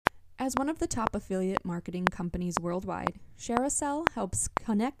As one of the top affiliate marketing companies worldwide, ShareASell helps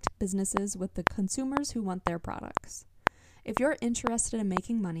connect businesses with the consumers who want their products. If you're interested in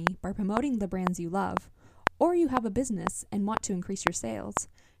making money by promoting the brands you love, or you have a business and want to increase your sales,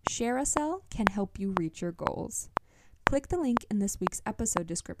 ShareASell can help you reach your goals. Click the link in this week's episode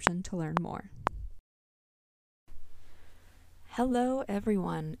description to learn more. Hello,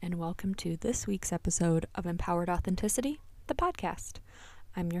 everyone, and welcome to this week's episode of Empowered Authenticity, the podcast.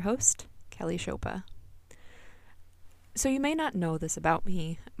 I'm your host, Kelly Chopa. So you may not know this about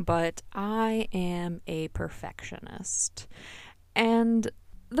me, but I am a perfectionist. And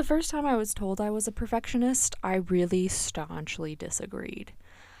the first time I was told I was a perfectionist, I really staunchly disagreed.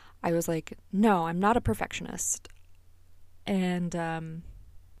 I was like, no, I'm not a perfectionist. And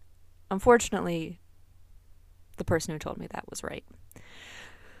unfortunately, the person who told me that was right.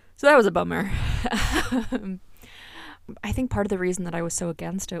 So that was a bummer. I think part of the reason that I was so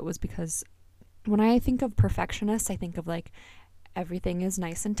against it was because when I think of perfectionists, I think of like everything is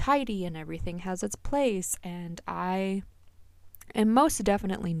nice and tidy and everything has its place, and I am most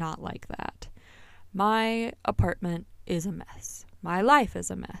definitely not like that. My apartment is a mess. My life is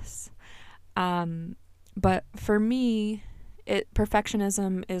a mess. But for me,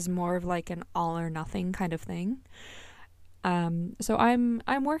 perfectionism is more of like an all or nothing kind of thing. So I'm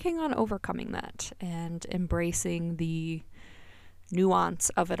working on overcoming that and embracing the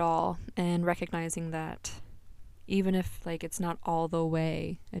nuance of it all and recognizing that even if like it's not all the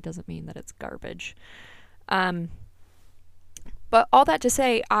way, it doesn't mean that it's garbage. But all that to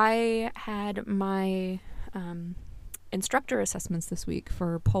say, I had my instructor assessments this week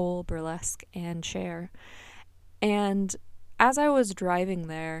for pole, burlesque, and chair. And as I was driving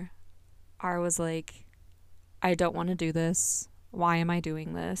there, I was like, I don't want to do this. Why am I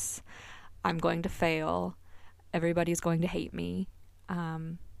doing this? I'm going to fail. Everybody's going to hate me. I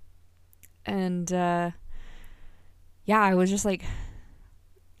was just like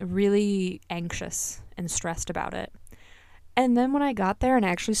really anxious and stressed about it. And then when I got there and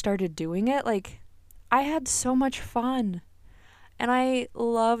actually started doing it, like I had so much fun and I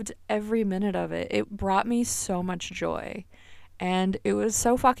loved every minute of it. It brought me so much joy and it was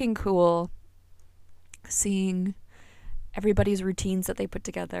so fucking cool seeing everybody's routines that they put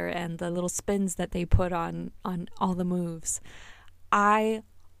together and the little spins that they put on all the moves. I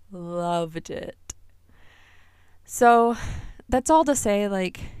loved it. So that's all to say,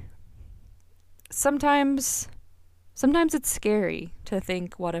 like, sometimes it's scary to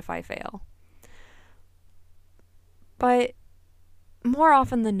think, what if I fail? But more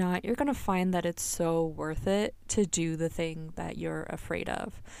often than not, you're going to find that it's so worth it to do the thing that you're afraid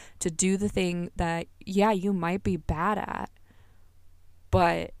of, to do the thing that, yeah, you might be bad at,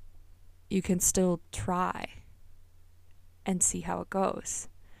 but you can still try and see how it goes.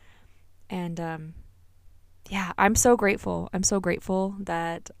 And I'm so grateful. I'm so grateful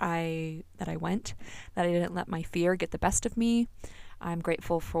that I went, that I didn't let my fear get the best of me. I'm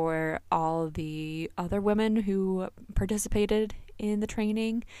grateful for all the other women who participated in the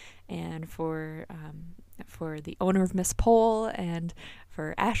training, and for the owner of Miss Pole, and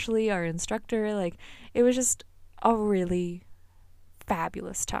for Ashley, our instructor. Like, it was just a really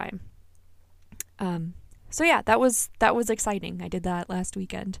fabulous time. So yeah, that was exciting. I did that last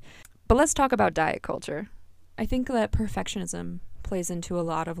weekend. But let's talk about diet culture. I think that perfectionism plays into a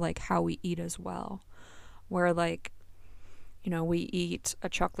lot of like how we eat as well, where like, you know, we eat a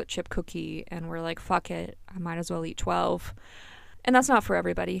chocolate chip cookie and we're like, fuck it, I might as well eat 12. And that's not for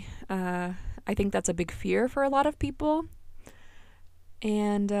everybody. I think that's a big fear for a lot of people.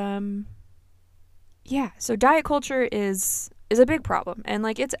 And so diet culture is a big problem, and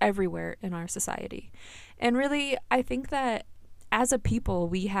like it's everywhere in our society. And really, I think that as a people,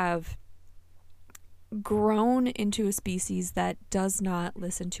 we have grown into a species that does not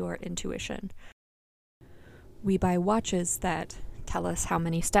listen to our intuition. We buy watches that tell us how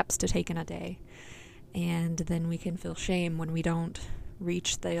many steps to take in a day, and then we can feel shame when we don't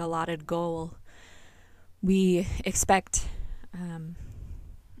reach the allotted goal. We expect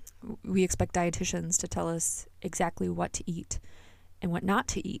dietitians to tell us exactly what to eat and what not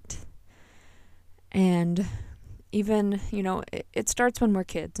to eat. And even, you know, it starts when we're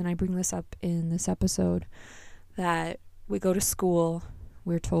kids, and I bring this up in this episode, that we go to school,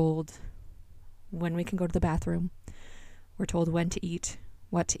 we're told when we can go to the bathroom, we're told when to eat,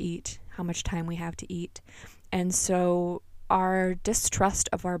 what to eat, how much time we have to eat. And so our distrust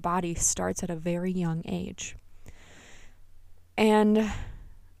of our body starts at a very young age. And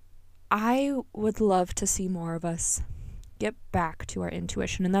I would love to see more of us get back to our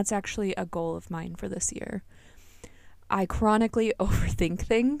intuition, and that's actually a goal of mine for this year. I chronically overthink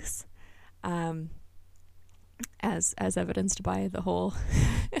things, as evidenced by the whole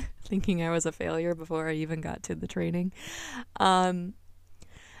thinking I was a failure before I even got to the training. And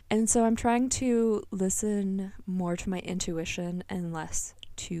so I'm trying to listen more to my intuition and less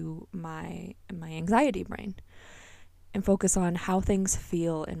to my anxiety brain, and focus on how things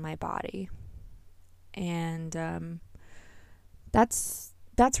feel in my body. And that's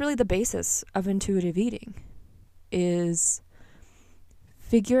really the basis of intuitive eating, is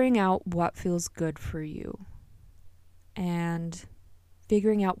figuring out what feels good for you and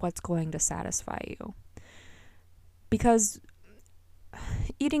figuring out what's going to satisfy you. Because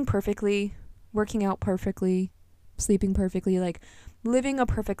eating perfectly, working out perfectly, sleeping perfectly, like living a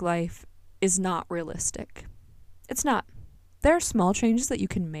perfect life is not realistic. It's not. There are small changes that you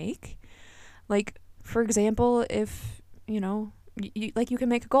can make. Like, for example, if, you can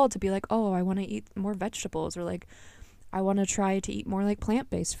make a goal to be like, oh, I want to eat more vegetables, or like, I want to try to eat more like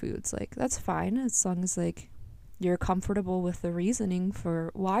plant-based foods. Like, that's fine as long as like you're comfortable with the reasoning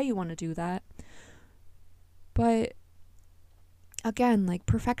for why you want to do that. But again, like,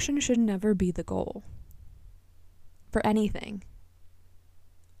 perfection should never be the goal for anything.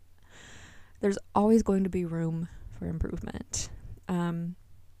 There's always going to be room for improvement. But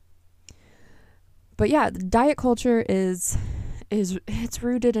yeah, diet culture is it's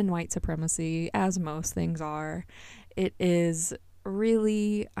rooted in white supremacy, as most things are. It is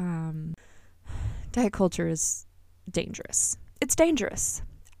really diet culture is dangerous. It's dangerous.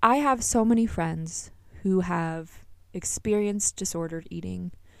 I have so many friends who have experienced disordered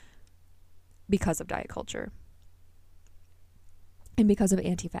eating because of diet culture and because of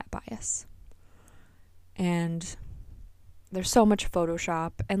anti-fat bias. And there's so much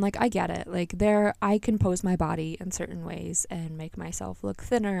Photoshop, and like, I get it. Like, I can pose my body in certain ways and make myself look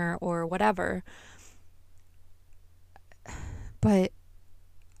thinner or whatever. But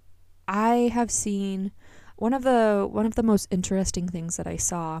I have seen one of the most interesting things that I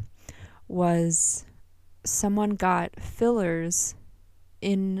saw was someone got fillers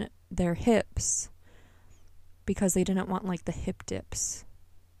in their hips because they didn't want like the hip dips,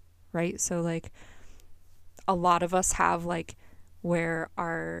 right? So like, a lot of us have like where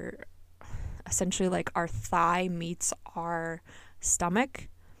our essentially like our thigh meets our stomach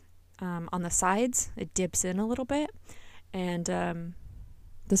on the sides. It dips in a little bit, and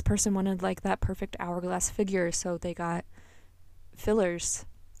this person wanted like that perfect hourglass figure, so they got fillers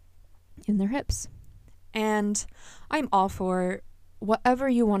in their hips. And I'm all for whatever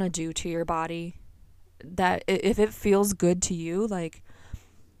you want to do to your body, that if it feels good to you. Like,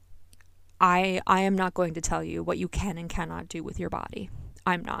 I am not going to tell you what you can and cannot do with your body.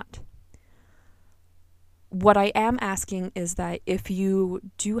 I'm not. What I am asking is that if you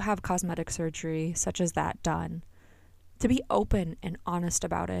do have cosmetic surgery such as that done, to be open and honest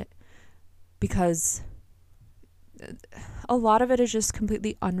about it, because a lot of it is just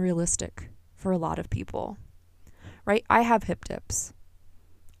completely unrealistic for a lot of people, right? I have hip dips.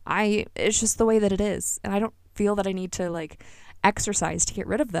 It's just the way that it is, and I don't feel that I need to like exercise to get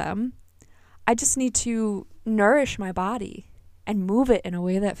rid of them. I just need to nourish my body and move it in a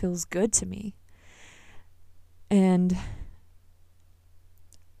way that feels good to me. And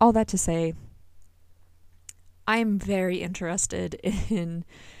all that to say, I'm very interested in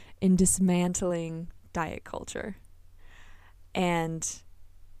dismantling diet culture and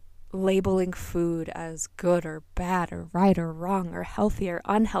labeling food as good or bad or right or wrong or healthy or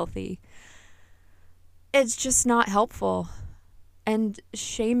unhealthy. It's just not helpful. And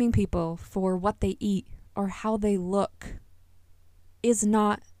shaming people for what they eat or how they look is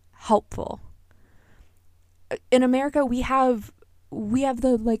not helpful. In America, we have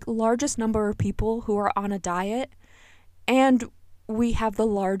the like largest number of people who are on a diet, and we have the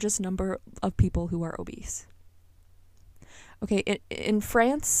largest number of people who are obese. Okay, in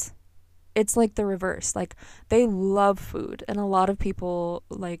France, it's like the reverse. Like, they love food, and a lot of people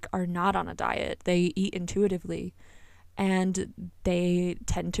like are not on a diet. They eat intuitively, and they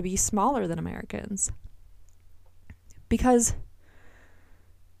tend to be smaller than Americans because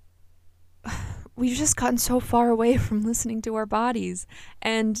we've just gotten so far away from listening to our bodies,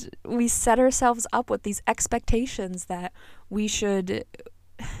 and we set ourselves up with these expectations that we should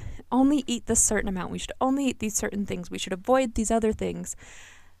only eat this certain amount, we should only eat these certain things, we should avoid these other things.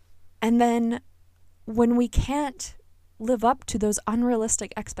 And then when we can't live up to those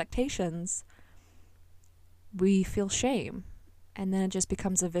unrealistic expectations, we feel shame, and then it just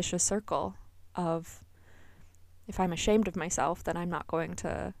becomes a vicious circle of, if I'm ashamed of myself, then I'm not going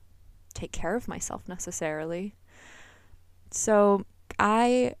to take care of myself necessarily. So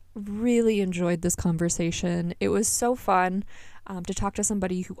I really enjoyed this conversation. It was so fun. to talk to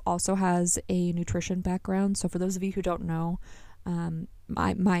somebody who also has a nutrition background. So for those of you who don't know,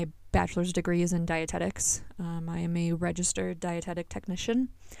 my bachelor's degree is in dietetics. I am a registered dietetic technician,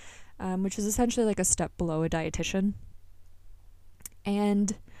 which is essentially like a step below a dietitian.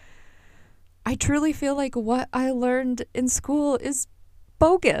 And I truly feel like what I learned in school is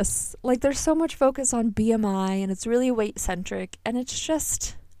bogus. Like, there's so much focus on BMI and it's really weight centric, and it's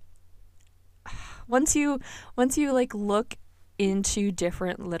just once you like look into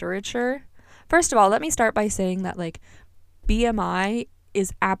different literature. First of all, let me start by saying that like BMI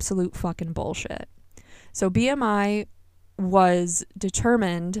is absolute fucking bullshit. So BMI was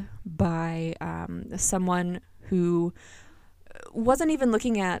determined by someone who wasn't even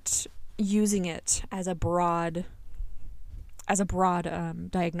looking at using it as a broad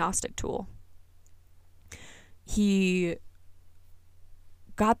diagnostic tool. He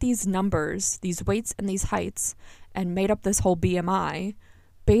got these numbers, these weights and these heights, and made up this whole BMI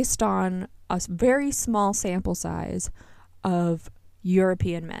based on a very small sample size of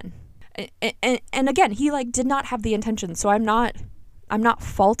European men. And again, he like did not have the intention, so I'm not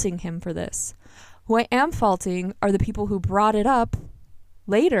faulting him for this. Who I am faulting are the people who brought it up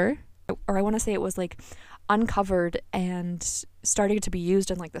later, or I want to say it was like uncovered and started to be used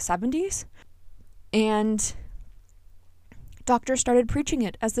in like the 70s. And doctors started preaching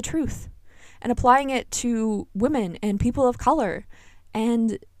it as the truth and applying it to women and people of color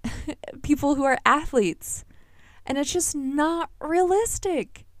and people who are athletes. And it's just not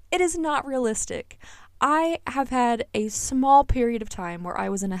realistic. It is not realistic. I have had a small period of time where I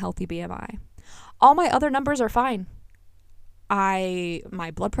was in a healthy BMI. All my other numbers are fine.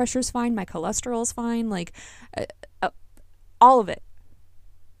 My blood pressure is fine. My cholesterol is fine. Like, all of it.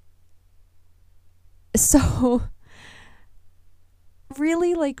 So,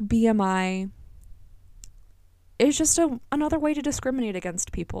 really, like, BMI is just another way to discriminate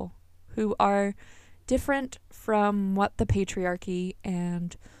against people who are different from what the patriarchy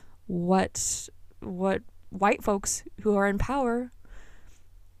and what white folks who are in power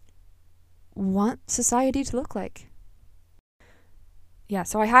want society to look like. Yeah,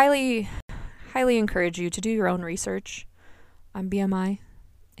 so I highly encourage you to do your own research on BMI.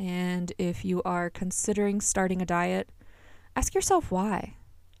 And if you are considering starting a diet, ask yourself why.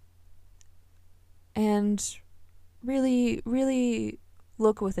 And really, really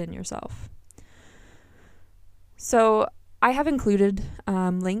look within yourself. So I have included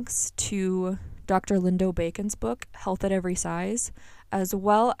links to Dr. Lindo Bacon's book, Health at Every Size, as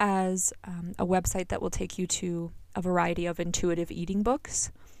well as a website that will take you to a variety of intuitive eating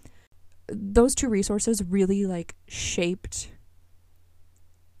books. Those two resources really like shaped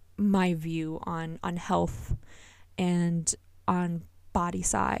my view on health and on body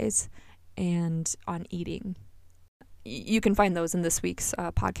size and on eating. You can find those in this week's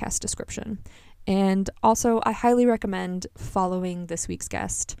podcast description. And also, I highly recommend following this week's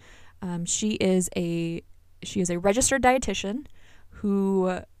guest. She is a registered dietitian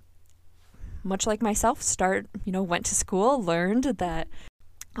who, much like myself, went to school, learned that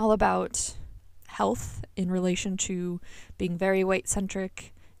all about health in relation to being very weight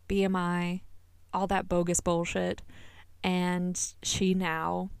centric, BMI, all that bogus bullshit. And she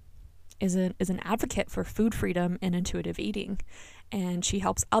now is an advocate for food freedom and intuitive eating. And she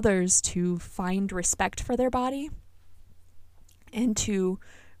helps others to find respect for their body and to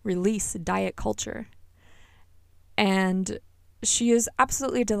release diet culture. And she is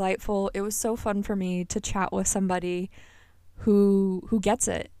absolutely delightful. It was so fun for me to chat with somebody who gets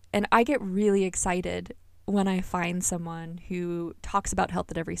it. And I get really excited when I find someone who talks about health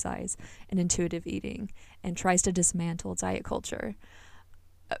at every size and intuitive eating and tries to dismantle diet culture.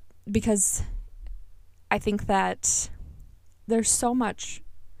 Because I think that there's so much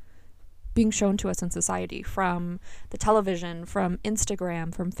being shown to us in society, from the television, from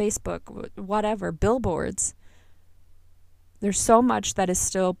Instagram, from Facebook, whatever, billboards. There's so much that is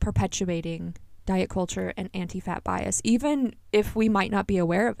still perpetuating diet culture and anti-fat bias, even if we might not be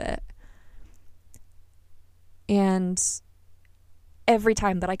aware of it. And every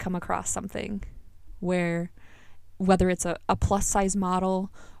time that I come across something whether it's a plus size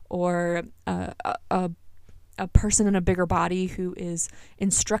model or a person in a bigger body who is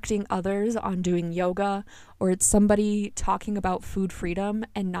instructing others on doing yoga, or it's somebody talking about food freedom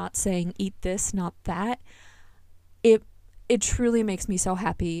and not saying eat this, not that, it truly makes me so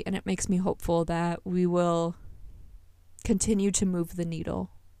happy, and it makes me hopeful that we will continue to move the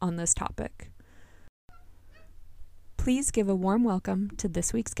needle on this topic. Please give a warm welcome to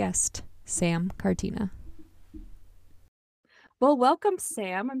this week's guest, Sam Cartina. Well, welcome,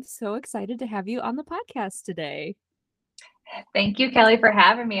 Sam. I'm so excited to have you on the podcast today. Thank you, Kelly, for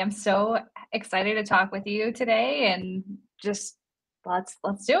having me. I'm so excited to talk with you today and just let's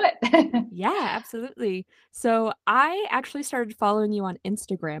do it. Yeah, absolutely. So I actually started following you on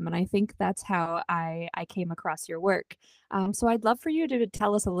Instagram, and I think that's how I came across your work. So I'd love for you to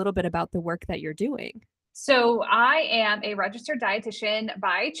tell us a little bit about the work that you're doing. So I am a registered dietitian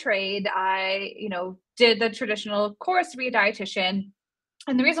by trade. I, did the traditional course to be a dietitian.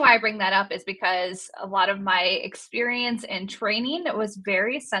 And the reason why I bring that up is because a lot of my experience and training was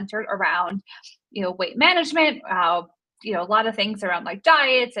very centered around, weight management, a lot of things around like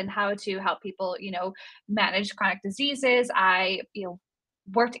diets and how to help people, manage chronic diseases. I,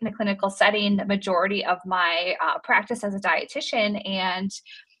 worked in a clinical setting the majority of my practice as a dietitian, and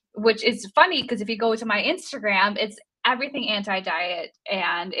which is funny because if you go to my Instagram, it's everything anti-diet,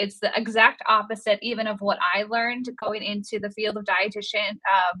 and it's the exact opposite even of what I learned going into the field of dietitian,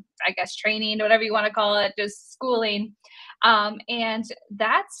 I guess training, whatever you want to call it, just schooling. And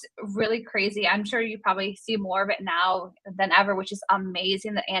that's really crazy. I'm sure you probably see more of it now than ever, which is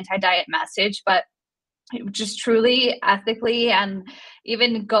amazing, the anti-diet message. But just truly ethically, and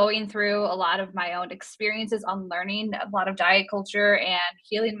even going through a lot of my own experiences on learning a lot of diet culture and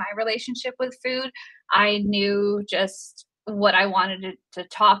healing my relationship with food, I knew just what I wanted to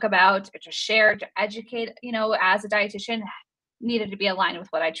talk about, to share, to educate, as a dietitian needed to be aligned with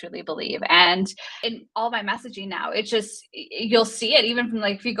what I truly believe. And in all my messaging now, it just, you'll see it even from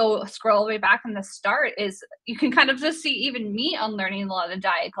like, if you go scroll all the way back from the start, is you can kind of just see even me unlearning a lot of the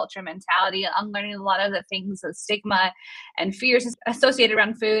diet culture mentality, unlearning a lot of the things, the stigma and fears associated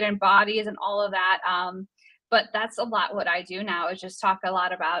around food and bodies and all of that. But that's a lot what I do now, is just talk a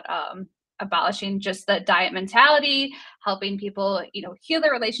lot about abolishing just the diet mentality, helping people, heal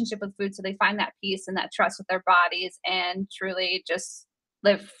their relationship with food so they find that peace and that trust with their bodies, and truly just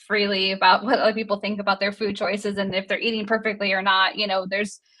live freely about what other people think about their food choices and if they're eating perfectly or not.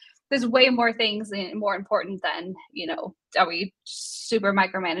 There's way more things and more important than, are we super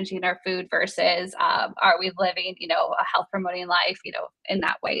micromanaging our food versus are we living, a health promoting life, in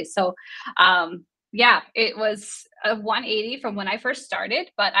that way. So yeah, it was a 180 from when I first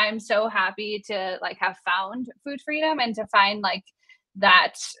started, but I'm so happy to like have found food freedom and to find like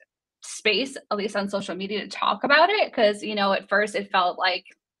that space, at least on social media, to talk about it. Because, at first it felt like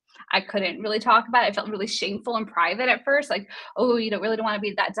I couldn't really talk about it. I felt really shameful and private at first. Like, oh, you don't want to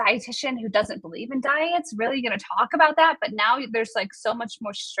be that dietitian who doesn't believe in diets. Really going to talk about that? But now there's like so much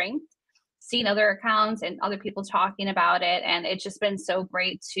more strength seeing other accounts and other people talking about it. And it's just been so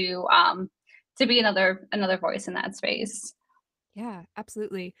great to be another voice in that space. Yeah,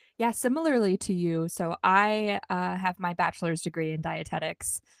 absolutely. Yeah, similarly to you. So I have my bachelor's degree in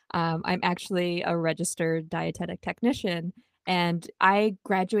dietetics. I'm actually a registered dietetic technician, and I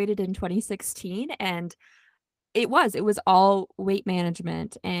graduated in 2016. And it was all weight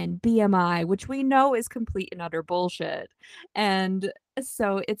management and BMI, which we know is complete and utter bullshit. And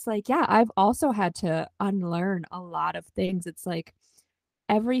so it's like, yeah, I've also had to unlearn a lot of things. It's like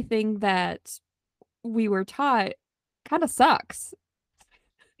everything that we were taught kind of sucks.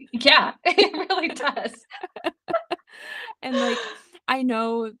 Yeah, it really does. And like I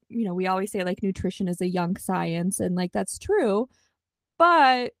know, we always say like nutrition is a young science, and like that's true,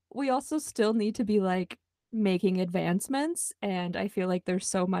 but we also still need to be like making advancements, and I feel like there's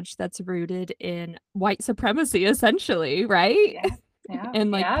so much that's rooted in white supremacy essentially, right? Yeah, yeah,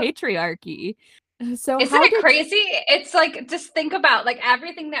 And like yeah. patriarchy. So Isn't how it did crazy? It's like, just think about like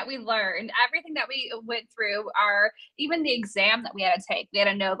everything that we learned, everything that we went through, our even the exam that we had to take. We had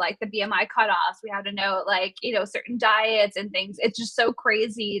to know like the BMI cutoffs. We had to know like, certain diets and things. It's just so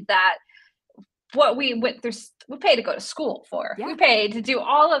crazy that what we went through, we paid to go to school for. We yeah. paid to do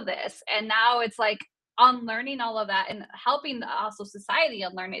all of this. And now it's like unlearning all of that and helping also society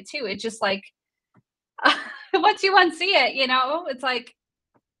unlearn it too. It's just like once you unsee it, it's like,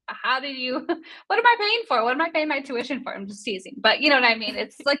 how did you what am I paying for? What am I paying my tuition for? I'm just teasing. But you know what I mean?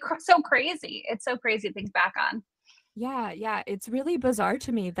 It's like so crazy. It's so crazy to think back on. Yeah, yeah, it's really bizarre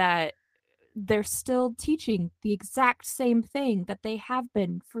to me that they're still teaching the exact same thing that they have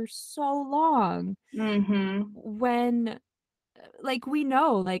been for so long, Mhm. when like we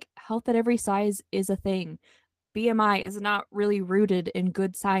know like health at every size is a thing. BMI is not really rooted in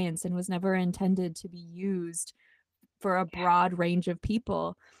good science and was never intended to be used for a broad range of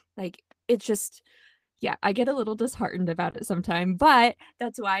people. Like it's just, yeah, I get a little disheartened about it sometimes, but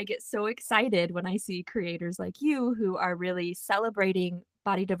that's why I get so excited when I see creators like you who are really celebrating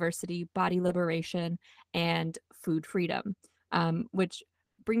body diversity, body liberation, and food freedom. Which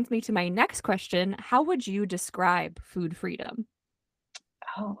brings me to my next question. How would you describe food freedom?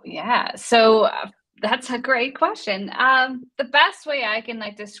 Oh, yeah. So, That's a great question. The best way I can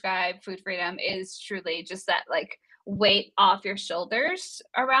like describe food freedom is truly just that like weight off your shoulders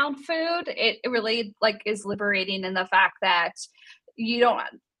around food. It really like is liberating in the fact that you don't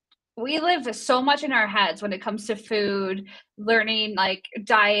we live so much in our heads when it comes to food, learning like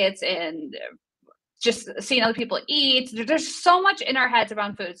diets and just seeing other people eat. There's so much in our heads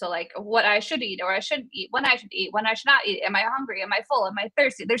around food. So like what I should eat or I shouldn't eat, when I should eat, when I should not eat. Am I hungry? Am I full? Am I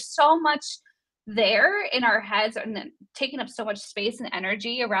thirsty? There's so much there in our heads and then taking up so much space and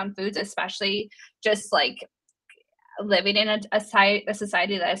energy around foods, especially just like living in a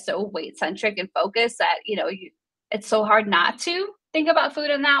society that is so weight centric and focused that it's so hard not to think about food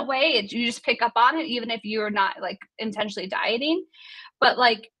in that way. You just pick up on it even if you're not like intentionally dieting, but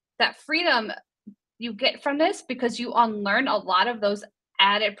like that freedom you get from this because you unlearn a lot of those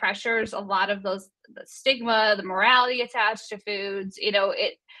added pressures, a lot of those the stigma, the morality attached to foods.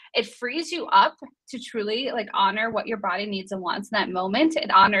 It frees you up to truly like honor what your body needs and wants in that moment.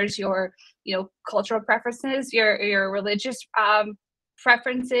 It honors your, cultural preferences, your religious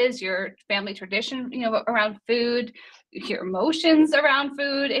preferences, your family tradition, around food, your emotions around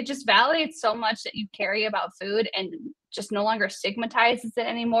food. It just validates so much that you carry about food and just no longer stigmatizes it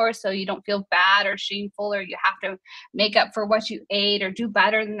anymore. So you don't feel bad or shameful or you have to make up for what you ate or do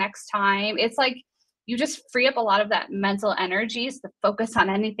better the next time. It's like you just free up a lot of that mental energies to focus on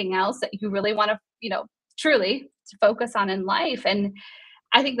anything else that you really want to, truly to focus on in life. And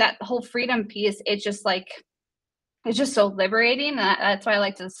I think that whole freedom piece, it's just so liberating. And that's why I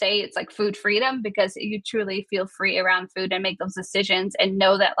like to say it's like food freedom because you truly feel free around food and make those decisions and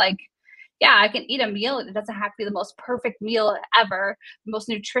know that, like, yeah, I can eat a meal. It doesn't have to be the most perfect meal ever, the most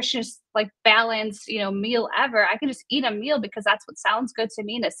nutritious, like balanced, meal ever. I can just eat a meal because that's what sounds good to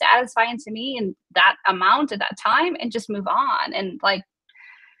me and is satisfying to me and that amount at that time and just move on. And like,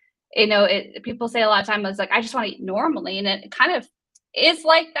 people say a lot of times it's like, I just want to eat normally. And it kind of is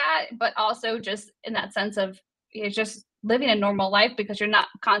like that, but also just in that sense of you're just living a normal life because you're not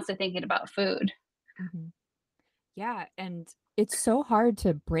constantly thinking about food. Hmm. Yeah, and it's so hard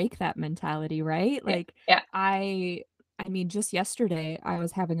to break that mentality, right? Yeah. Like Yeah. I I mean just yesterday I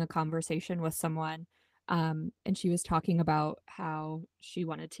was having a conversation with someone and she was talking about how she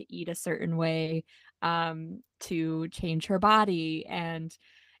wanted to eat a certain way to change her body, and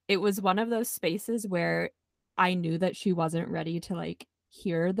it was one of those spaces where I knew that she wasn't ready to like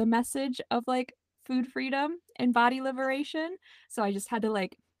hear the message of like food freedom and body liberation. So I just had to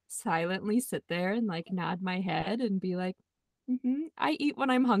like silently sit there and like nod my head and be like, I eat when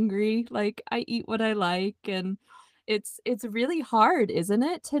I'm hungry, like I eat what I like. And it's really hard, isn't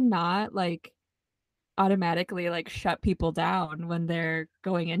it, to not like automatically like shut people down when they're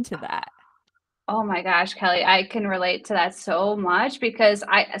going into that. Oh my gosh, Kelly, I can relate to that so much because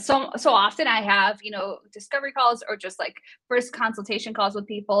so often I have, discovery calls or just like first consultation calls with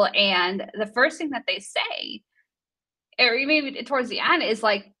people and the first thing that they say or maybe towards the end is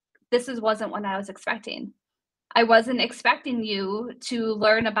like this is wasn't what I was expecting. I wasn't expecting you to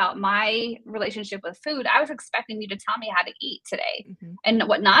learn about my relationship with food. I was expecting you to tell me how to eat today Hmm. and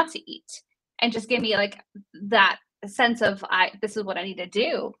what not to eat and just give me like that sense of I this is what I need to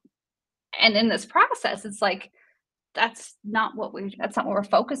do. And in this process, it's like that's not what we're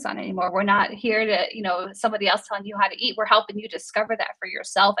focused on anymore. We're not here to, somebody else telling you how to eat. We're helping you discover that for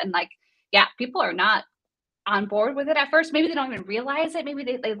yourself. And like, yeah, people are not on board with it at first. Maybe they don't even realize it. Maybe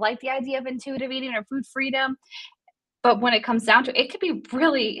they like the idea of intuitive eating or food freedom. But when it comes down to it, it could be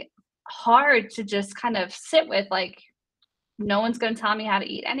really hard to just kind of sit with like, no one's going to tell me how to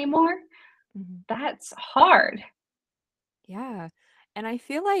eat anymore. Hmm. That's hard. Yeah. And I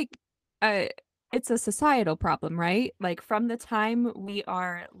feel like uh it's a societal problem, right? Like from the time we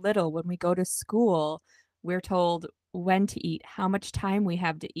are little, when we go to school, we're told when to eat, how much time we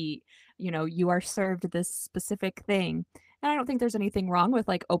have to eat. You are served this specific thing. And I don't think there's anything wrong with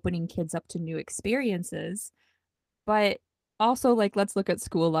like opening kids up to new experiences, but also like let's look at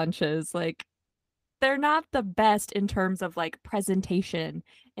school lunches. Like they're not the best in terms of like presentation,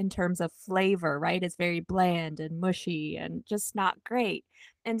 in terms of flavor, right? It's very bland and mushy and just not great.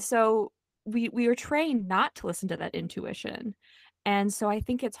 And so we were trained not to listen to that intuition. And so I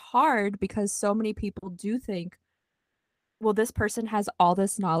think it's hard because so many people do think, well, this person has all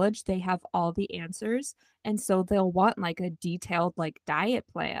this knowledge, they have all the answers, and so they'll want like a detailed like diet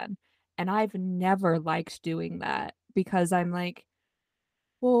plan. And I've never liked doing that because I'm like,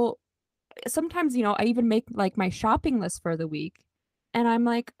 well, sometimes, I even make like my shopping list for the week. And I'm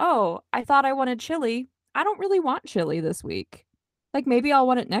like, oh, I thought I wanted chili. I don't really want chili this week. Like maybe I'll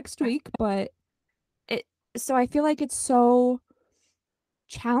want it next week, but it, so I feel like it's so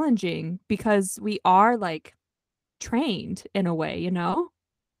challenging because we are like trained in a way, you know?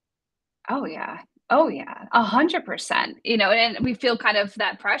 Oh yeah. Oh yeah. 100%. You know, and we feel kind of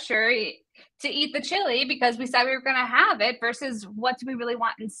that pressure to eat the chili because we said we were going to have it versus what do we really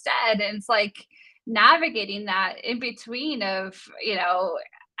want instead. And it's like navigating that in between of,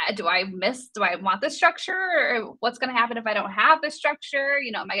 do I want the structure, or what's going to happen if I don't have the structure?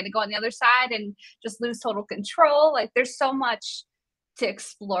 You know, am I going to go on the other side and just lose total control? Like there's so much to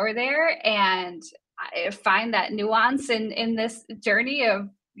explore there. And I find that nuance in this journey of,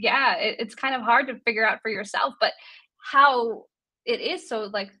 yeah, it's kind of hard to figure out for yourself, but how it is so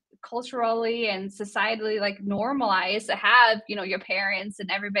like culturally and societally like normalized to have, your parents and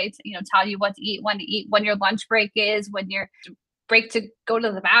everybody to, tell you what to eat, when your lunch break is, when your break to go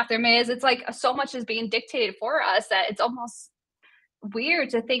to the bathroom is. It's like so much is being dictated for us that it's almost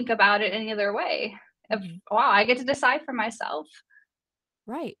weird to think about it any other way. Of, Mhm. wow, I get to decide for myself.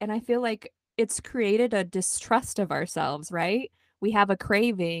 Right. And I feel like it's created a distrust of ourselves, right? We have a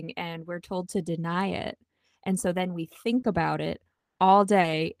craving and we're told to deny it. And so then we think about it all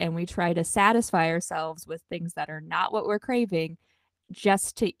day and we try to satisfy ourselves with things that are not what we're craving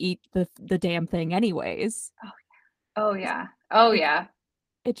just to eat the damn thing anyways. Oh, oh yeah. Oh It yeah.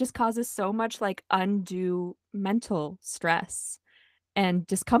 it just causes so much like undue mental stress and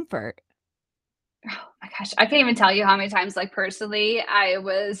discomfort. Oh my gosh, I can't even tell you how many times, like personally, I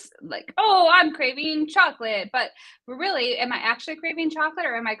was like, "Oh, I'm craving chocolate," but really, am I actually craving chocolate,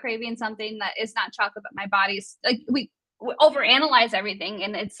 or am I craving something that is not chocolate, but my body's like we overanalyze everything,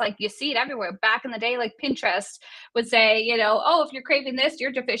 and it's like you see it everywhere. Back in the day, like Pinterest would say, "Oh, if you're craving this,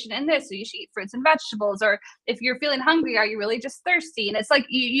 you're deficient in this, so you should eat fruits and vegetables." Or if you're feeling hungry, are you really just thirsty? And it's like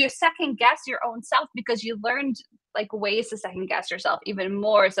you second guess your own self because you learned like ways to second guess yourself even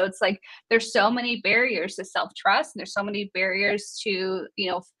more. So it's like there's so many barriers to self-trust, and there's so many barriers to,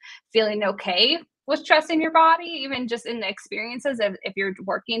 feeling okay with trusting your body, even just in the experiences of if you're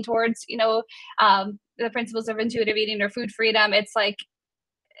working towards, the principles of intuitive eating or food freedom. It's like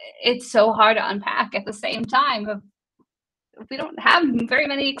it's so hard to unpack at the same time. We don't have very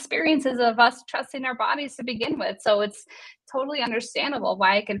many experiences of us trusting our bodies to begin with. So it's totally understandable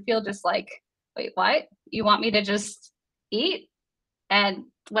why it can feel just like, wait, what? You want me to just eat and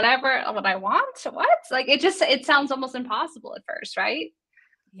whatever what I want? What? Like it sounds almost impossible at first, right?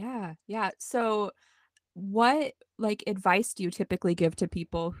 Yeah, yeah. So what like advice do you typically give to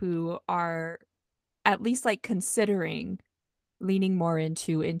people who are at least like considering leaning more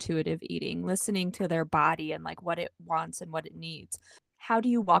into intuitive eating, listening to their body and like what it wants and what it needs? How do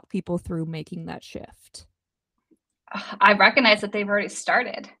you walk people through making that shift? I recognize that they've already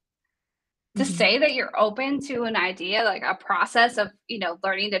started. To Hmm. say that you're open to an idea, like a process of,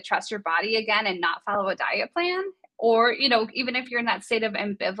 learning to trust your body again and not follow a diet plan, or, even if you're in that state of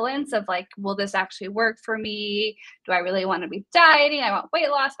ambivalence of like, will this actually work for me? Do I really want to be dieting? I want weight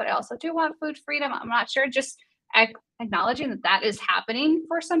loss, but I also do want food freedom. I'm not sure. Just acknowledging that that is happening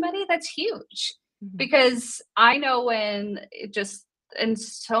for somebody, that's huge. Hmm. Because I know when it just in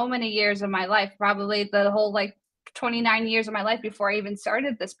so many years of my life, probably the whole like 29 years of my life before I even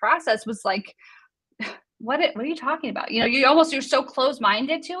started this process was like, what are you talking about? You're so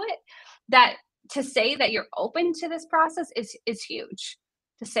close-minded to it that to say that you're open to this process is huge.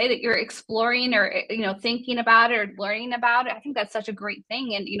 To say that you're exploring or thinking about it or learning about it, I think that's such a great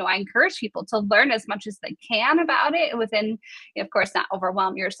thing. And I encourage people to learn as much as they can about it within, of course, not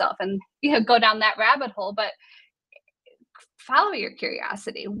overwhelm yourself and go down that rabbit hole, but follow your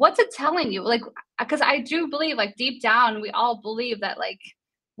curiosity. What's it telling you? Like, because I do believe, like, deep down, we all believe that, like,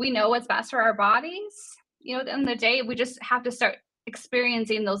 we know what's best for our bodies. At the end of the day, we just have to start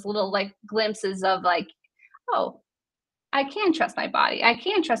experiencing those little, like, glimpses of, like, oh, I can trust my body. I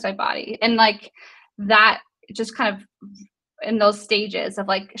can trust my body. And, like, that just kind of in those stages of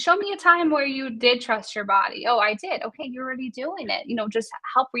like, show me a time where you did trust your body. Oh, I did. Okay, you're already doing it. Just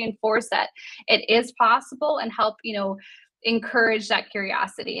help reinforce that it is possible and help, encourage that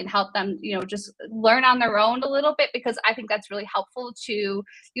curiosity and help them, just learn on their own a little bit, because I think that's really helpful to,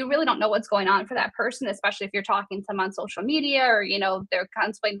 you really don't know what's going on for that person, especially if you're talking to them on social media or, they're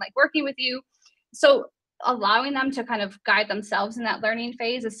contemplating like working with you. So allowing them to kind of guide themselves in that learning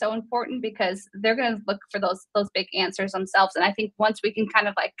phase is so important because they're going to look for those big answers themselves. And I think once we can kind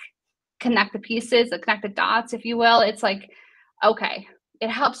of like connect the pieces, connect the dots, if you will, it's like, okay, it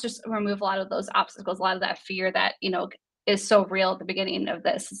helps just remove a lot of those obstacles, a lot of that fear that, is so real at the beginning of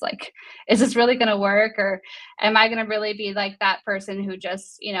this. Is like, is this really going to work? Or am I going to really be like that person who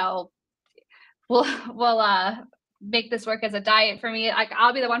just, will, will, make this work as a diet for me? Like,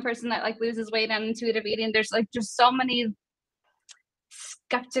 I'll be the one person that like loses weight on intuitive eating. There's like just so many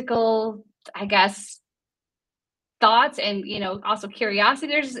skeptical, I guess, thoughts and, also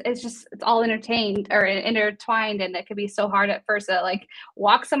curiosity. It's all entertained or intertwined, and it could be so hard at first to like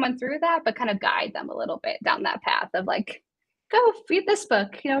walk someone through that, but kind of guide them a little bit down that path of like, go read this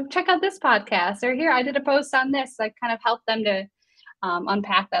book, check out this podcast, or here I did a post on this, like kind of help them to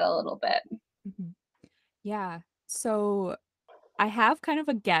unpack that a little bit. Mhm. Yeah. So I have kind of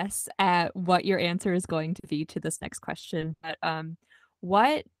a guess at what your answer is going to be to this next question, but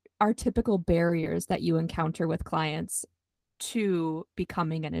what are typical barriers that you encounter with clients to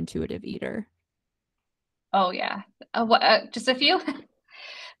becoming an intuitive eater? Oh yeah. Just a few.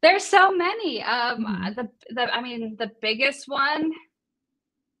 There's so many. Mhm. I mean, the biggest one.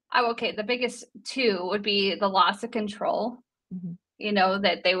 Oh, okay. The biggest two would be the loss of control. Mhm.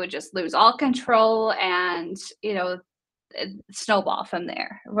 That they would just lose all control, and snowball from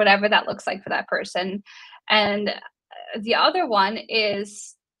there, whatever that looks like for that person. And the other one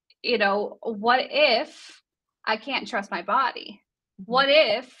is, what if I can't trust my body? Mhm. What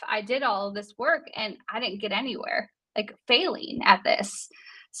if I did all of this work and I didn't get anywhere, like failing at this?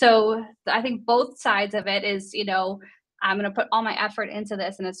 So I think both sides of it is, I'm going to put all my effort into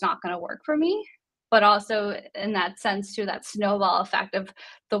this and it's not going to work for me. But also, in that sense, too, that snowball effect of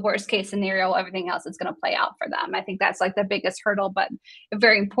the worst case scenario, everything else is going to play out for them. I think that's like the biggest hurdle, but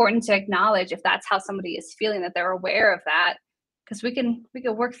very important to acknowledge if that's how somebody is feeling, that they're aware of that, because we can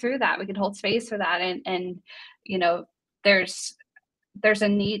work through that. We can hold space for that, and you know, there's there's a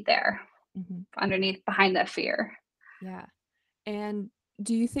need there Mhm. underneath behind that fear. Yeah. And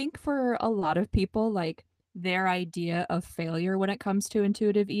do you think for a lot of people, like their idea of failure when it comes to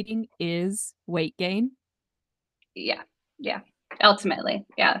intuitive eating is weight gain? Yeah, yeah. Ultimately,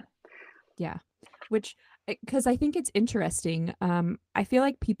 yeah. Yeah. Which, because I think it's interesting. I feel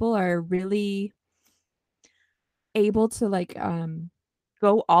like people are really able to like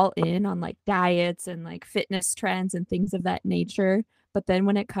go all in on like diets and like fitness trends and things of that nature. But then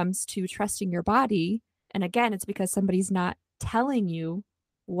when it comes to trusting your body, and again, it's because somebody's not telling you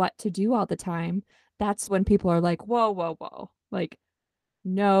what to do all the time, that's when people are like, whoa, whoa, whoa. Like,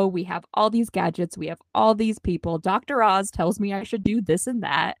 no, we have all these gadgets, we have all these people. Dr. Oz tells me I should do this and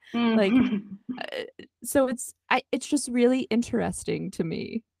that. Like, Mhm. uh, so it's just really interesting to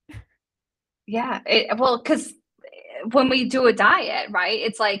me. Yeah, well, because when we do a diet, right?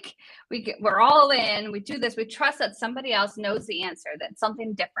 It's like we're all in. We do this. We trust that somebody else knows the answer. That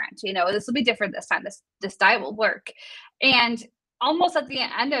something different. This will be different this time. This diet will work, and almost at the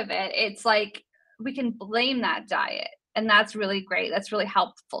end of it, it's like we can blame that diet, and that's really great. That's really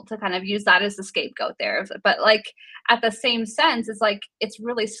helpful to kind of use that as the scapegoat there. But like at the same sense, it's like it's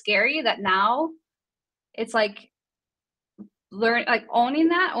really scary that now it's like learn like owning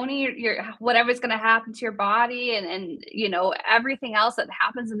your whatever's going to happen to your body, and everything else that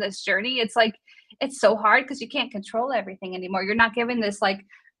happens in this journey. It's like it's so hard because you can't control everything anymore. You're not given this like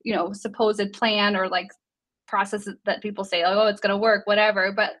supposed plan or like process that people say, oh, it's going to work,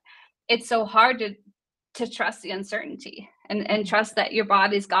 whatever. But it's so hard to trust the uncertainty, and Mhm. trust that your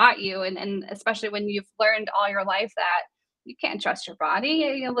body's got you, and especially when you've learned all your life that you can't trust your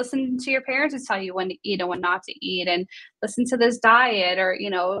body. Listen to your parents who tell you when to eat and when not to eat, and listen to this diet, or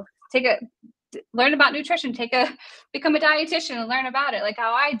take a learn about nutrition, take a become a dietitian and learn about it, like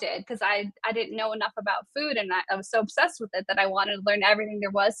how I did, because I didn't know enough about food, and I was so obsessed with it that I wanted to learn everything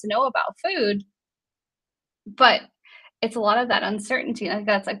there was to know about food. But it's a lot of that uncertainty. And I think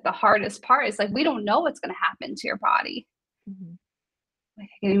that's like the hardest part. Is like we don't know what's going to happen to your body. Mhm. Like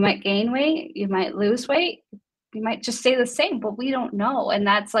you might gain weight, you might lose weight, you might just stay the same, but we don't know. And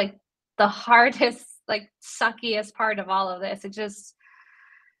that's like the hardest, like suckiest part of all of this. It just,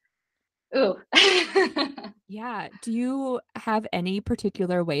 ooh. Yeah. Do you have any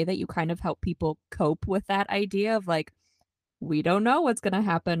particular way that you kind of help people cope with that idea of like, we don't know what's going to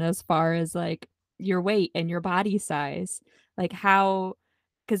happen as far as like your weight and your body size? Like, how,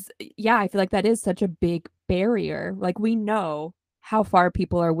 because yeah, I feel like that is such a big barrier. Like, we know how far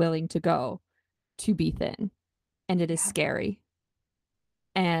people are willing to go to be thin, and it is Yeah. scary.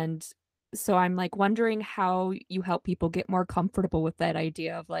 And so I'm like wondering how you help people get more comfortable with that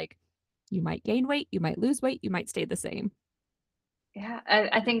idea of like, you might gain weight, you might lose weight, you might stay the same. Yeah,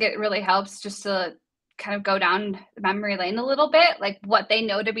 I think it really helps just to kind of go down memory lane a little bit, like what they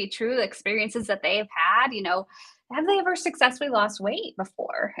know to be true, the experiences that they've had. Have they ever successfully lost weight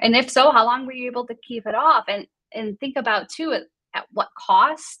before? And if so, how long were you able to keep it off? And think about too at what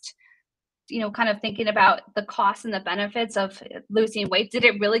cost. Kind of thinking about the costs and the benefits of losing weight. Did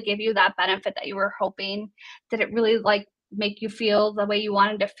it really give you that benefit that you were hoping? Did it really like make you feel the way you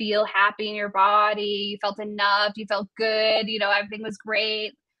wanted to feel, happy in your body, you felt enough, you felt good, everything was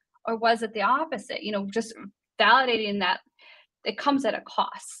great? Or was it the opposite? Just validating that it comes at a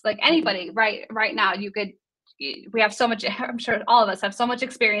cost. Like anybody right now, we have so much, I'm sure all of us have so much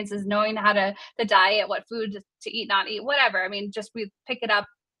experiences knowing how to the diet, what food to eat, not eat, whatever. I mean, just we pick it up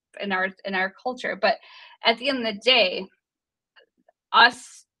in our culture. But at the end of the day,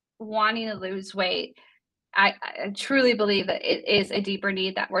 us wanting to lose weight, I truly believe that it is a deeper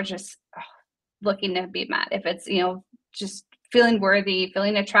need that we're just looking to be met. If it's, just feeling worthy,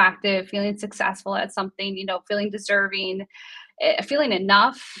 feeling attractive, feeling successful at something, feeling deserving, feeling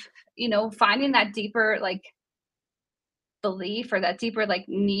enough, finding that deeper like belief or that deeper like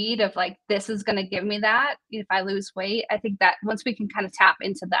need of like, this is going to give me that if I lose weight. I think that once we can kind of tap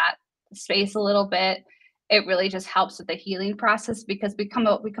into that space a little bit, it really just helps with the healing process, because we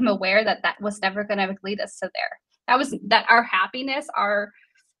become aware that that was never going to lead us to there. That our happiness, our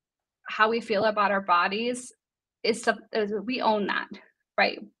how we feel about our bodies we own that,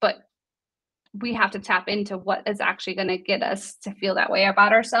 right? But we have to tap into what is actually going to get us to feel that way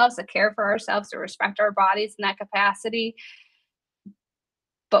about ourselves, to care for ourselves, to respect our bodies in that capacity.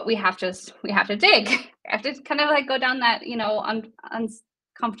 But we have to dig. We have to kind of like go down that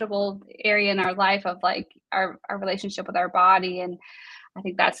uncomfortable area in our life of like our relationship with our body. And I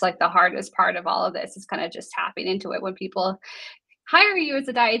think that's like the hardest part of all of this, is kind of just tapping into it when people hire you as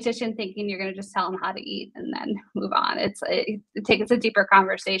a dietitian thinking you're going to just tell them how to eat and then move on. It takes a deeper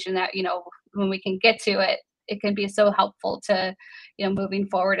conversation that, when we can get to it, it can be so helpful to, moving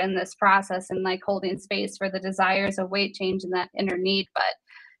forward in this process and like holding space for the desires of weight change and that inner need. But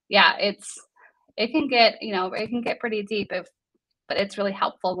yeah, it can get pretty deep but it's really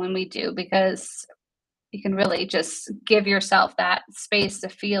helpful when we do, because you can really just give yourself that space to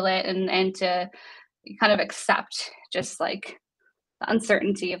feel it and to kind of accept just like the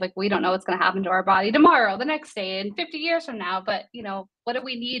uncertainty of like, we don't know what's going to happen to our body tomorrow, the next day, and 50 years from now. But what do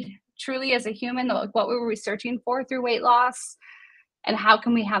we need truly as a human? Like, what were we searching for through weight loss, and how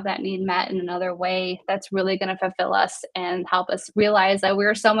can we have that need met in another way that's really going to fulfill us and help us realize that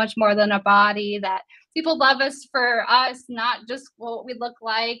we're so much more than a body, that people love us for us, not just what we look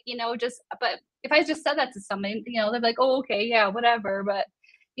like, but if I just said that to somebody, they're like, oh, okay, yeah, whatever. But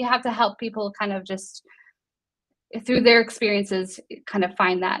you have to help people kind of just through their experiences kind of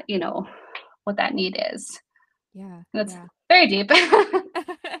find that, what that need is. Yeah, That's yeah. very deep.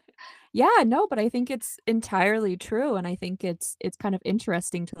 Yeah, no, but I think it's entirely true, and I think it's kind of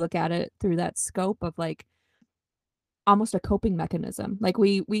interesting to look at it through that scope of like almost a coping mechanism. Like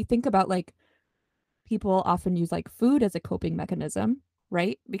we think about like people often use like food as a coping mechanism,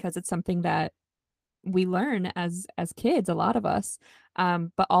 right? Because it's something that we learn as kids, a lot of us.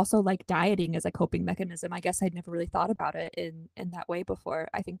 But also like dieting as a coping mechanism. I guess I'd never really thought about it in that way before.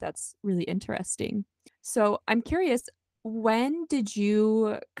 I think that's really interesting. So I'm curious, when did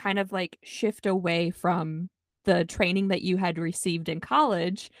you kind of like shift away from the training that you had received in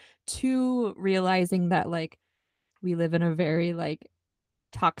college to realizing that like we live in a very like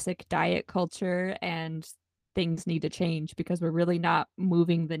toxic diet culture and things need to change because we're really not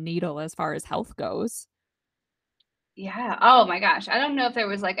moving the needle as far as health goes? Yeah. Oh my gosh. I don't know if there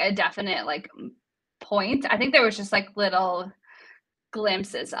was like a definite like point. I think there was just like little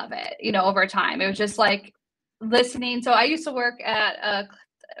glimpses of it, over time. It was just like listening. So I used to work at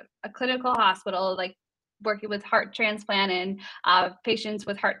a clinical hospital, like working with heart transplant and patients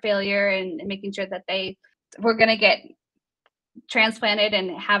with heart failure, and making sure that they were going to get transplanted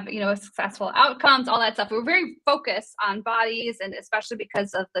and have successful outcomes, all that stuff. We're very focused on bodies, and especially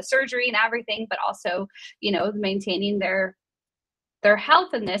because of the surgery and everything, but also maintaining their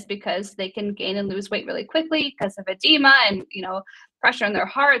health in this, because they can gain and lose weight really quickly because of edema and pressure on their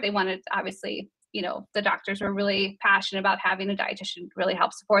heart. They wanted, obviously, the doctors were really passionate about having a dietitian really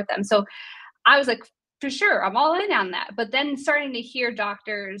help support them. So I was like, for sure, I'm all in on that. But then starting to hear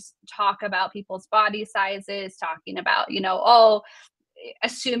doctors talk about people's body sizes, talking about, oh,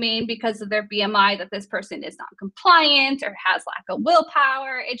 assuming because of their BMI that this person is not compliant or has lack of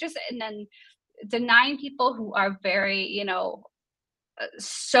willpower. And then denying people who are very,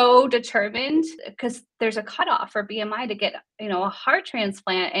 so determined, because there's a cutoff for BMI to get, a heart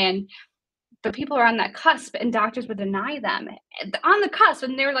transplant. And the people are on that cusp, and doctors would deny them on the cusp.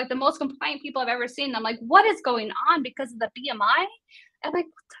 And they were like the most compliant people I've ever seen. I'm like, what is going on because of the BMI? I'm like,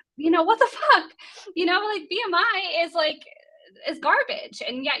 what the fuck? Like BMI is garbage.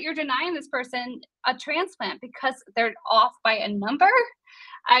 And yet you're denying this person a transplant because they're off by a number.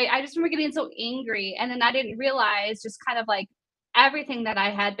 I just remember getting so angry. And then I didn't realize just kind of like everything that I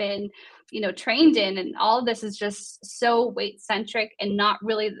had been, trained in. And all of this is just so weight centric and not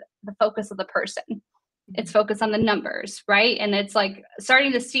really the focus of the person. It's Mhm. focused on the numbers, right? And it's like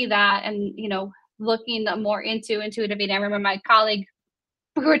starting to see that and, looking more into intuitive eating. I remember my colleague,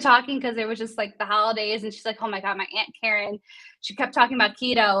 we were talking because it was just like the holidays, and she's like, oh my god, my aunt Karen, she kept talking about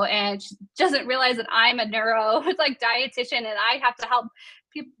keto, and she doesn't realize that I'm a neuro like dietitian, and I have to help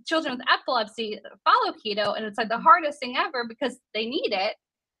people, children with epilepsy, follow keto, and it's like the Mhm. hardest thing ever because they need it,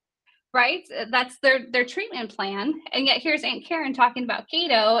 right? That's their treatment plan, and yet here's Aunt Karen talking about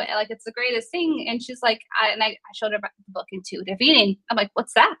keto, like it's the greatest thing, and she's like, I showed her the book Intuitive Eating. I'm like,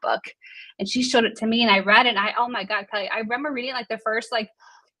 what's that book? And she showed it to me, and I read it. And oh my god, Kelly, I remember reading like the first like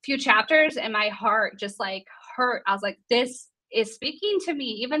few chapters, and my heart just like hurt. I was like, this is speaking to me,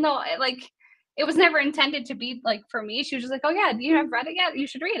 even though it was never intended to be like for me. She was just like, oh yeah, you have read it yet? You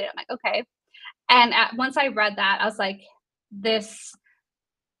should read it. I'm like, okay. And once I read that, I was like, this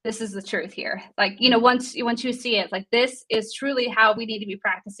this is the truth here. Like, once you see it, like this is truly how we need to be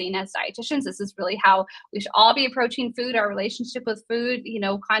practicing as dietitians. This is really how we should all be approaching food, our relationship with food,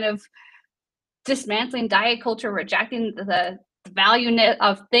 kind of dismantling diet culture, rejecting the value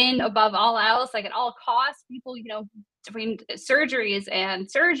of thin above all else, like at all costs. People, doing surgeries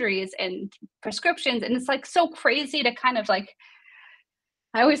and prescriptions. And it's like so crazy to kind of like,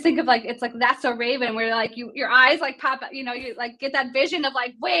 I always think of like, it's like That's So Raven, where like your eyes like pop up, you like get that vision of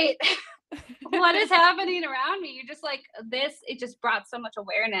like, wait, what is happening around me? You're just like this. It just brought so much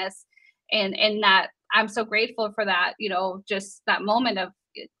awareness, and that I'm so grateful for that. Just that moment of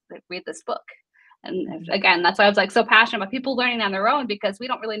read this book. And again, that's why I was like so passionate about people learning on their own, because we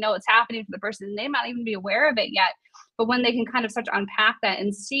don't really know what's happening for the person. They might not even be aware of it yet. But when they can kind of start to unpack that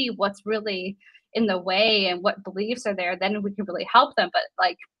and see what's really in the way and what beliefs are there, then we can really help them. But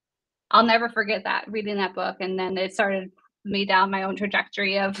like, I'll never forget that reading that book. And then it started me down my own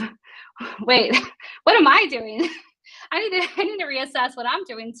trajectory of, wait, what am I doing? I need to reassess what I'm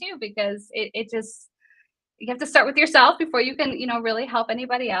doing too, because it just, you have to start with yourself before you can, really help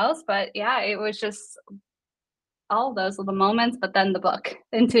anybody else. But yeah, it was just all those little moments. But then the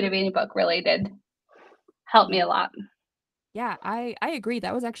Intuitive Eating book really did help me Yeah. a lot. Yeah, I agree.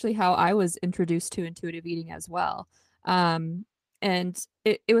 That was actually how I was introduced to intuitive eating as well. Um, and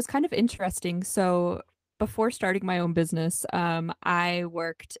it was kind of interesting. So before starting my own business, I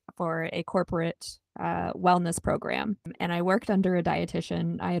worked for a corporate wellness program, and I worked under a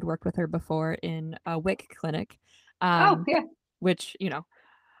dietitian. I had worked with her before in a WIC clinic, Oh um, yeah. which,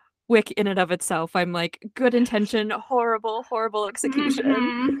 WIC in and of itself, I'm like, good intention, horrible, horrible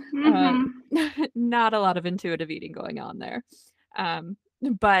execution. Uh, Hmm. not a lot of intuitive eating going on there. Um,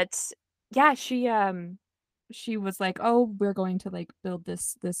 but yeah, she was like, "Oh, we're going to like build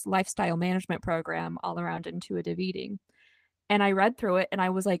this lifestyle management program all around intuitive eating." And I read through it and I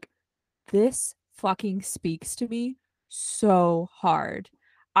was like, "This fucking speaks to me so hard."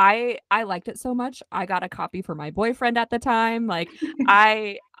 I liked it so much. I got a copy for my boyfriend at the time. Like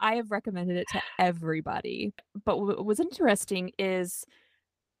I have recommended it to everybody. But what was interesting is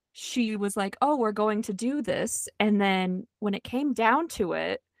she was like, "Oh, we're going to do this." And then when it came down to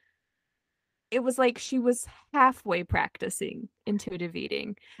it, it was like she was halfway practicing intuitive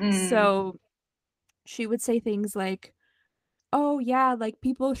eating. Mm. So she would say things like, "Oh, yeah, like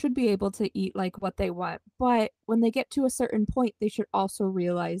people should be able to eat like what they want, but when they get to a certain point, they should also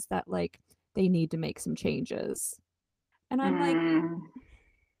realize that like they need to make some changes." And I'm like, Mm.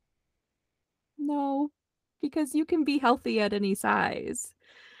 "No, because you can be healthy at any size."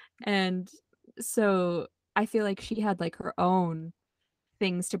 And so I feel like she had like her own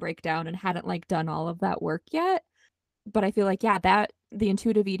things to break down and hadn't like done all of that work yet. But I feel like, yeah, that the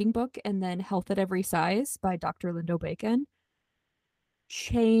intuitive eating book and then Health at Every Size by Dr. Lindo Bacon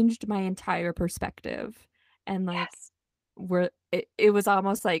changed my entire perspective. And like Yes. it was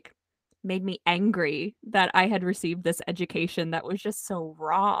almost like made me angry that I had received this education that was just so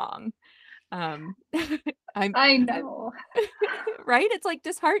wrong. Um I'm I I, know. right? It's like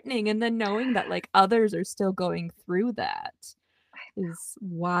disheartening, and then knowing that like others are still going through that is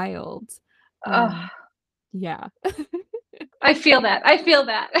wild. Oh, Um yeah. I feel that. I feel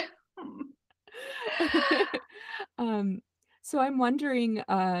that. Um, so I'm wondering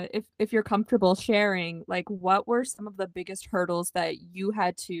if you're comfortable sharing, like what were some of the biggest hurdles that you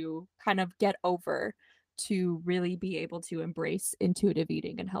had to kind of get over to really be able to embrace intuitive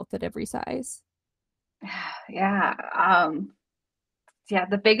eating and health at every size? Yeah. Yeah.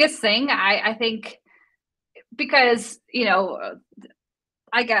 The biggest thing I think, because,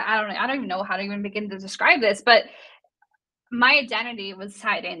 I don't even know how to even begin to describe this, but my identity was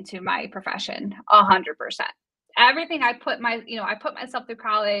tied into my profession 100%. everything. I put myself through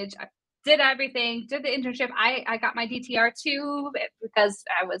college. I did everything, did the internship. I got my DTR too because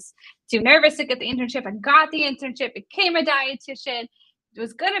I was too nervous to get the internship. I got the internship, became a dietitian. It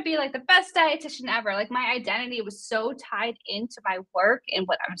was going to be like the best dietitian ever. Like my identity was so tied into my work and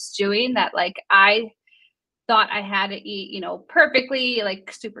what I was doing that like I thought I had to eat, perfectly,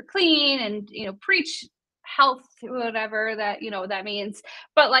 like super clean and, preach health, whatever that, that means.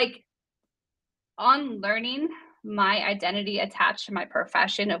 But like unlearning my identity attached to my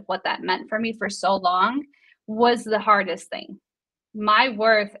profession of what that meant for me for so long was the hardest thing. My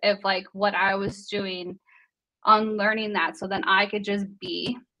worth of like what I was doing, unlearning that so then I could just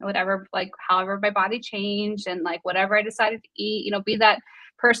be whatever, like however my body changed and like whatever I decided to eat, be that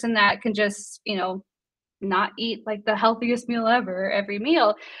person that can just, not eat like the healthiest meal ever every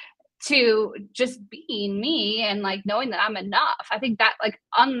meal to just being me and like knowing that I'm enough. I think that like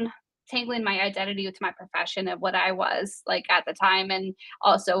untangling my identity with my profession of what I was like at the time and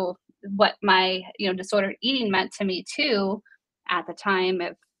also what my, disordered eating meant to me too at the time.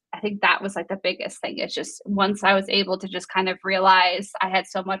 I think that was like the biggest thing. It's just once I was able to just kind of realize I had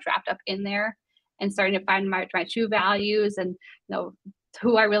so much wrapped up in there and starting to find my true values and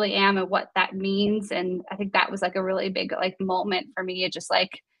who I really am and what that means. And I think that was like a really big like moment for me. It just like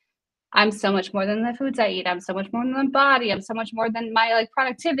I'm so much more than the foods I eat. I'm so much more than the body. I'm so much more than my like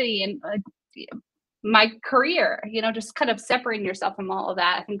productivity and like my career, just kind of separating yourself from all of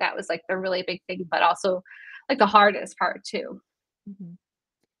that. I think that was like the really big thing, but also like the hardest part too. Mhm.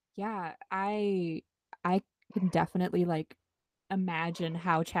 Yeah, I can definitely like imagine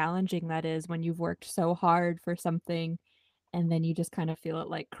how challenging that is when you've worked so hard for something and then you just kind of feel it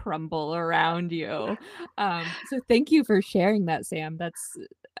like crumble around you. So thank you for sharing that, Sam.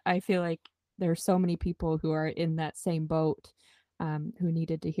 I feel like there are so many people who are in that same boat, who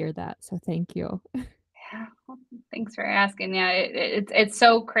needed to hear that. So thank you. Yeah. Well, thanks for asking. Yeah, it's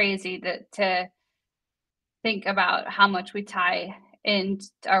so crazy to think about how much we tie in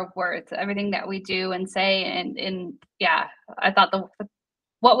our worth, everything that we do and say, and yeah, I thought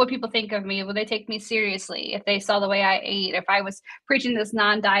what would people think of me? Would they take me seriously if they saw the way I ate? If I was preaching this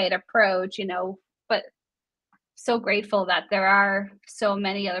non-diet approach, But so grateful that there are so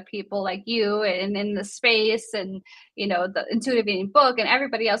many other people like you and in the space and the intuitive eating book and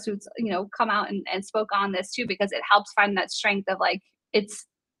everybody else who's come out and spoke on this too because it helps find that strength of like it's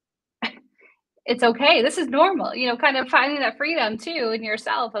it's okay, this is normal, kind of finding that freedom too in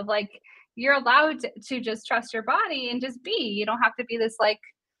yourself of like you're allowed to just trust your body and just be. You don't have to be this like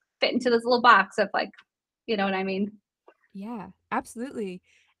fit into this little box of like, you know what I mean? Yeah, absolutely.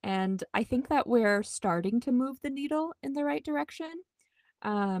 And I think that we're starting to move the needle in the right direction.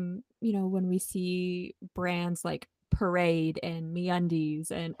 When we see brands like Parade and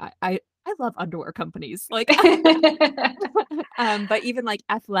MeUndies, and I love underwear companies, like, but even like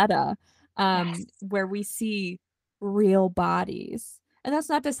Athleta, Yes. where we see real bodies. And that's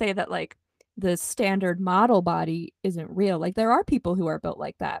not to say that like the standard model body isn't real. Like there are people who are built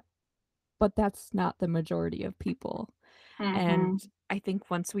like that, but that's not the majority of people. And Hmm. I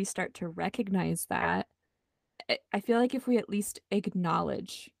think once we start to recognize that, I feel like if we at least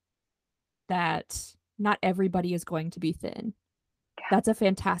acknowledge that not everybody is going to be thin, that's a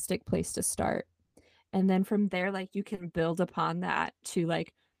fantastic place to start. And then from there, like you can build upon that to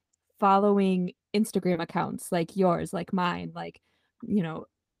like following Instagram accounts like yours, like mine, like, you know,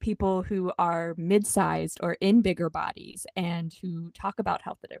 people who are mid-sized or in bigger bodies and who talk about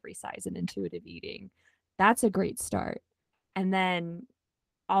health at every size and intuitive eating. That's a great start. And then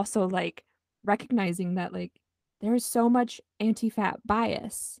also like recognizing that like there's so much anti-fat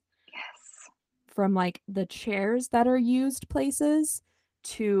bias Yes. from like the chairs that are used places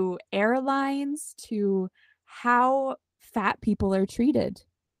to airlines to how fat people are treated,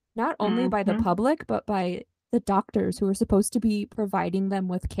 not only by the Hmm. public but by the doctors who are supposed to be providing them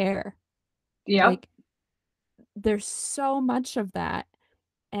with care. Yep. Like there's so much of that,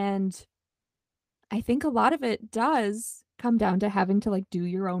 and I think a lot of it does come down to having to like do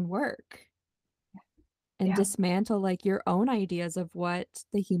your own work and Yeah. dismantle like your own ideas of what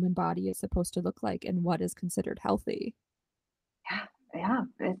the human body is supposed to look like and what is considered healthy. Yeah.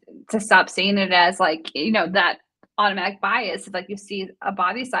 Yeah. To stop seeing it as like, that automatic bias. If like you see a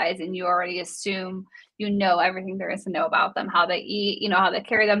body size and you already assume everything there is to know about them, how they eat, how they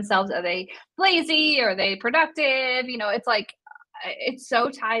carry themselves. Are they lazy? Are they productive? It's like it's so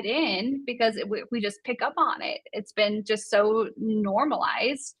tied in because we just pick up on it. It's been just so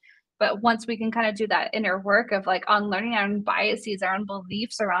normalized. But once we can kind of do that inner work of like unlearning our own biases, our own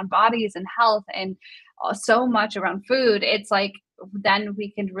beliefs around bodies and health and so much around food, it's like then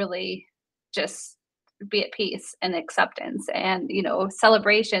we can really just be at peace and acceptance and,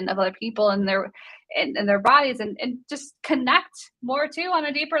 celebration of other people and their bodies, and just connect more too on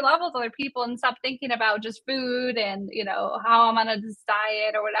a deeper level with other people, and stop thinking about just food and, how I'm on this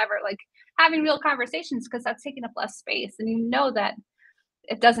diet or whatever. Like, having real conversations, because that's taking up less space. And that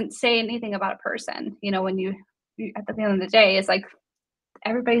it doesn't say anything about a person, when you at the end of the day, it's like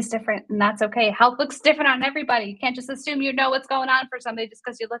everybody's different, and that's okay. Health looks different on everybody. You can't just assume what's going on for somebody just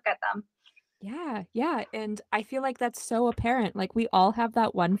because you look at them. Yeah, yeah, and I feel like that's so apparent. Like, we all have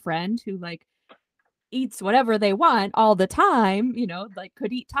that one friend who, like, eats whatever they want all the time, like,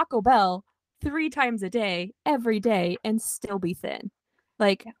 could eat Taco Bell 3 times a day, every day, and still be thin.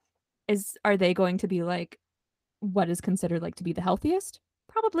 Like, Yeah. are they going to be, like, what is considered, like, to be the healthiest?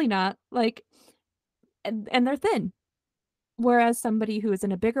 Probably not. Like, and they're thin. Whereas somebody who is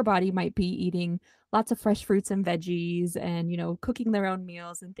in a bigger body might be eating lots of fresh fruits and veggies and, cooking their own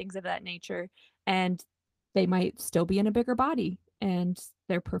meals and things of that nature. And they might still be in a bigger body and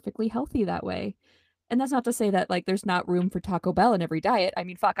they're perfectly healthy that way. And that's not to say that, like, there's not room for Taco Bell in every diet. I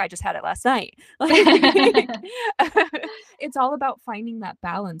mean, fuck, I just had it last night. Like, it's all about finding that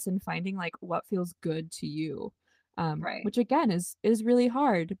balance and finding, like, what feels good to you. Right. Which again is really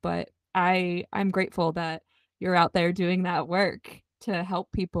hard, but I'm grateful that you're out there doing that work to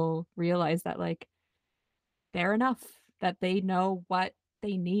help people realize that, like, they're enough, that they know what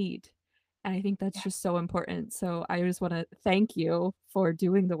they need. And I think that's Yeah. just so important. So I just want to thank you for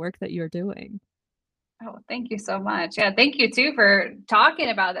doing the work that you're doing. Oh, thank you so much. Yeah, thank you too for talking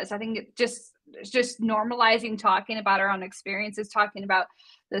about this. I think it's just normalizing talking about our own experiences, talking about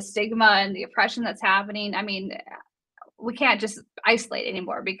the stigma and the oppression that's happening. I mean, we can't just isolate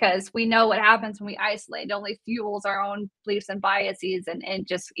anymore, because we know what happens when we isolate. It only fuels our own beliefs and biases, and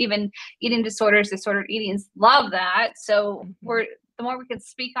just even eating disorders, disordered eatings love that. So Mhm. the more we can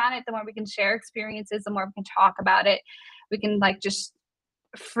speak on it, the more we can share experiences, the more we can talk about it. We can, like, just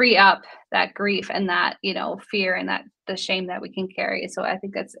free up that grief and that, fear and that the shame that we can carry. So I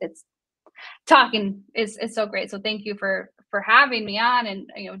think it's talking is so great. So thank you for having me on,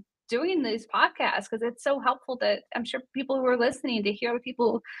 and doing these podcasts, because it's so helpful that I'm sure people who are listening to hear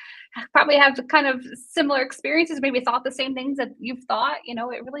people probably have the kind of similar experiences, maybe thought the same things that you've thought. It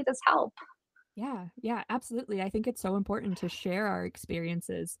really does help. Yeah, yeah, absolutely. I think it's so important to share our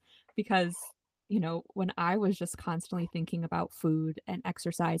experiences because, when I was just constantly thinking about food and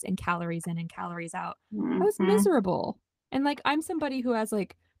exercise and calories in and calories out, I was Hmm. miserable. And, like, I'm somebody who has,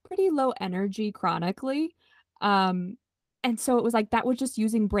 like, pretty low energy chronically. Um, and so it was like that was just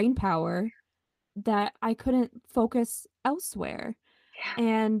using brain power that I couldn't focus elsewhere.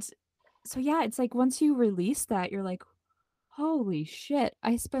 And so yeah, it's like once you release that, you're like, holy shit,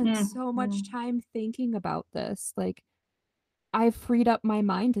 I spent Yeah. so much Hmm. time thinking about this. Like, I freed up my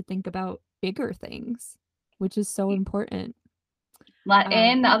mind to think about bigger things, which is so important. Let Um,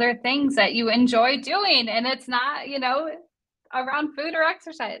 in other things that you enjoy doing, and it's not, around food or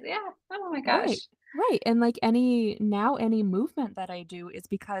exercise. Yeah. Oh my right, gosh. right. And like any movement that I do is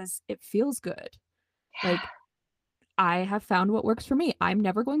because it feels good. Like, I have found what works for me. I'm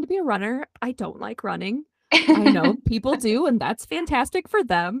never going to be a runner. I don't like running. I know people do, and that's fantastic for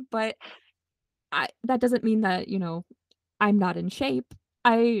them, but that doesn't mean that, I'm not in shape.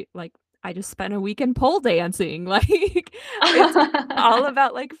 I like I just spent a weekend pole dancing. Like, it's all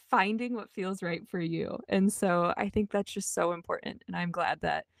about, like, finding what feels right for you. And so I think that's just so important. And I'm glad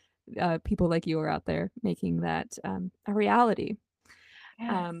that people like you are out there making that a reality.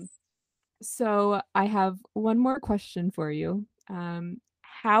 Um, Yes. so I have one more question for you.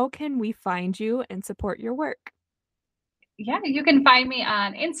 How can we find you and support your work? Yeah, you can find me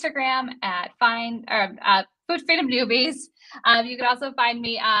on Instagram at Food Freedom Newbies. You can also find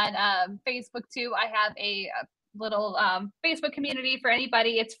me on Facebook too. I have a little Facebook community for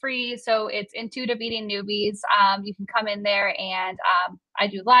anybody. It's free, so it's Intuitive Eating Newbies. You can come in there, and I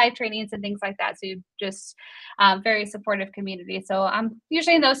do live trainings and things like that. So you just very supportive community. So I'm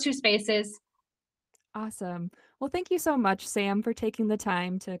usually in those two spaces. Awesome. Well, thank you so much, Sam, for taking the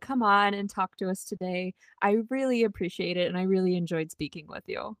time to come on and talk to us today. I really appreciate it and I really enjoyed speaking with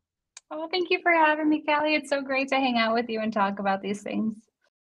you. Oh, thank you for having me, Callie. It's so great to hang out with you and talk about these things.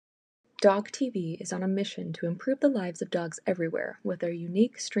 Dog TV is on a mission to improve the lives of dogs everywhere with their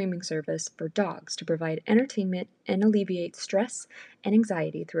unique streaming service for dogs to provide entertainment and alleviate stress and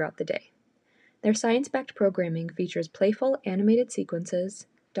anxiety throughout the day. Their science backed programming features playful animated sequences,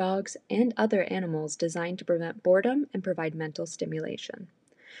 dogs, and other animals designed to prevent boredom and provide mental stimulation.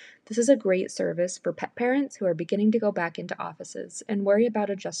 This is a great service for pet parents who are beginning to go back into offices and worry about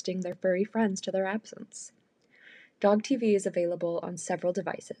adjusting their furry friends to their absence. Dog TV is available on several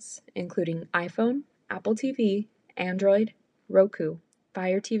devices, including iPhone, Apple TV, Android, Roku,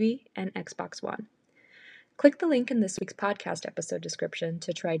 Fire TV, and Xbox One. Click the link in this week's podcast episode description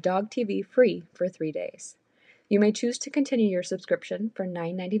to try Dog TV free for 3 days. You may choose to continue your subscription for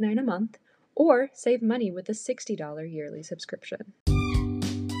 $9.99 a month or save money with a $60 yearly subscription.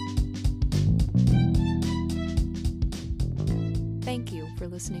 Thank you for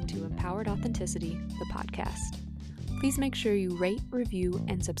listening to Empowered Authenticity, the podcast. Please make sure you rate, review,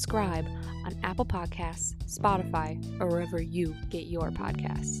 and subscribe on Apple Podcasts, Spotify, or wherever you get your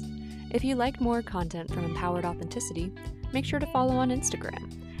podcasts. If you like more content from Empowered Authenticity, make sure to follow on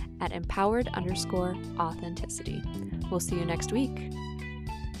Instagram at empowered_authenticity. We'll see you next week.